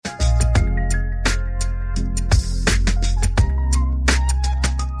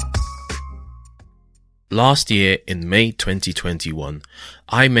Last year in May 2021,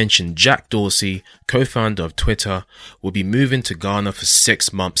 I mentioned Jack Dorsey, co-founder of Twitter, will be moving to Ghana for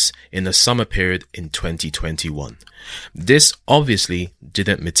 6 months in the summer period in 2021. This obviously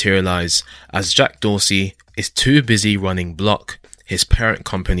didn't materialize as Jack Dorsey is too busy running Block, his parent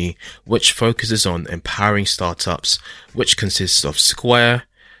company, which focuses on empowering startups, which consists of Square,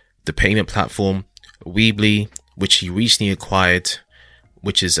 the payment platform, Weebly, which he recently acquired,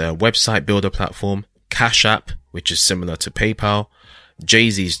 which is a website builder platform, Cash App, which is similar to PayPal,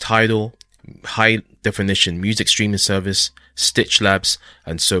 Jay-Z's Tidal, high definition music streaming service, Stitch Labs,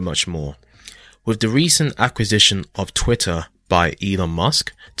 and so much more. With the recent acquisition of Twitter by Elon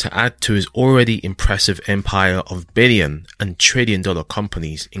Musk to add to his already impressive empire of billion and trillion dollar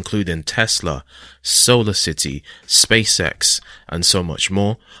companies, including Tesla, SolarCity, SpaceX, and so much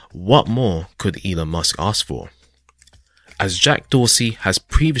more, what more could Elon Musk ask for? As Jack Dorsey has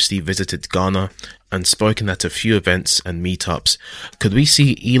previously visited Ghana and spoken at a few events and meetups, could we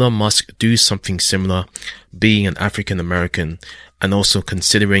see Elon Musk do something similar, being an African American and also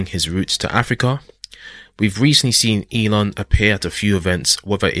considering his roots to Africa? We've recently seen Elon appear at a few events,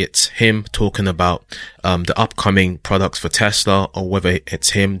 whether it's him talking about the upcoming products for Tesla, or whether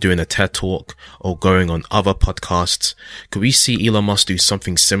it's him doing a TED Talk or going on other podcasts. Could we see Elon Musk do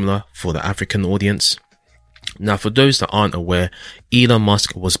something similar for the African audience? Now, for those that aren't aware, Elon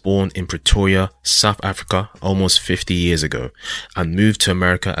Musk was born in Pretoria, South Africa, almost 50 years ago, and moved to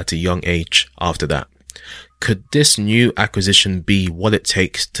America at a young age after that. Could this new acquisition be what it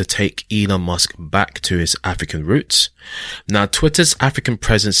takes to take Elon Musk back to his African roots? Now, Twitter's African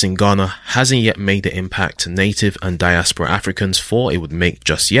presence in Ghana hasn't yet made the impact native and diaspora Africans thought it would make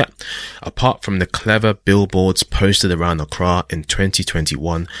just yet, apart from the clever billboards posted around Accra in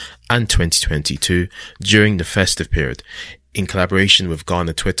 2021 and 2022 during the festive period, in collaboration with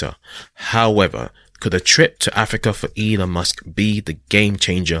Ghana Twitter. However, could a trip to Africa for Elon Musk be the game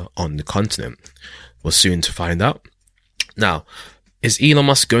changer on the continent? We're soon to find out. Now, is Elon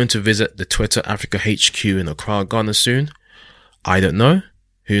Musk going to visit the Twitter Africa HQ in Accra, Ghana soon? I don't know.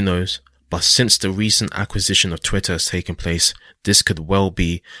 Who knows? But since the recent acquisition of Twitter has taken place, this could well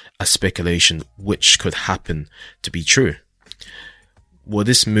be a speculation which could happen to be true. Will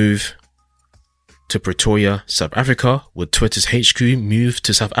this move to Pretoria, South Africa? Would Twitter's HQ move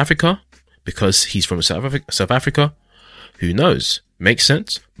to South Africa because he's from South Africa? Who knows? Makes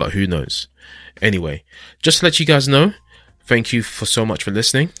sense, but who knows? Anyway, just to let you guys know, thank you for so much for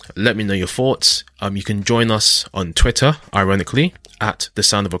listening. Let me know your thoughts. You can join us on Twitter, ironically, at The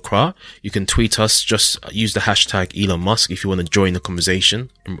Sound of Accra. You can tweet us, just use the hashtag Elon Musk if you want to join the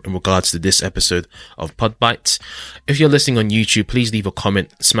conversation in regards to this episode of PodBites. If you're listening on YouTube, please leave a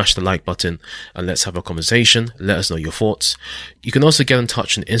comment, smash the like button, and let's have a conversation. Let us know your thoughts. You can also get in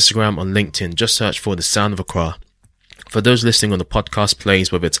touch on Instagram, on LinkedIn. Just search for The Sound of Accra. For those listening on the podcast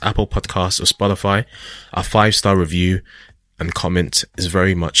plays, whether it's Apple Podcasts or Spotify, a 5-star review and comment is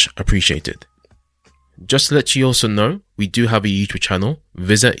very much appreciated. Just to let you also know, we do have a YouTube channel.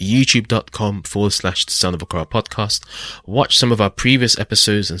 Visit youtube.com/The Sound of Accra podcast. Watch some of our previous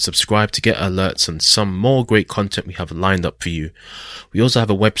episodes and subscribe to get alerts on some more great content we have lined up for you. We also have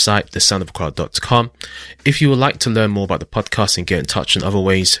a website, thesoundofaccra.com. If you would like to learn more about the podcast and get in touch in other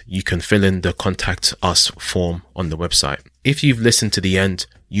ways, you can fill in the contact us form on the website. If you've listened to the end,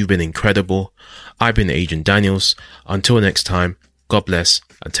 you've been incredible. I've been Agent Daniels. Until next time, God bless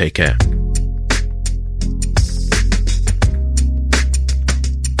and take care.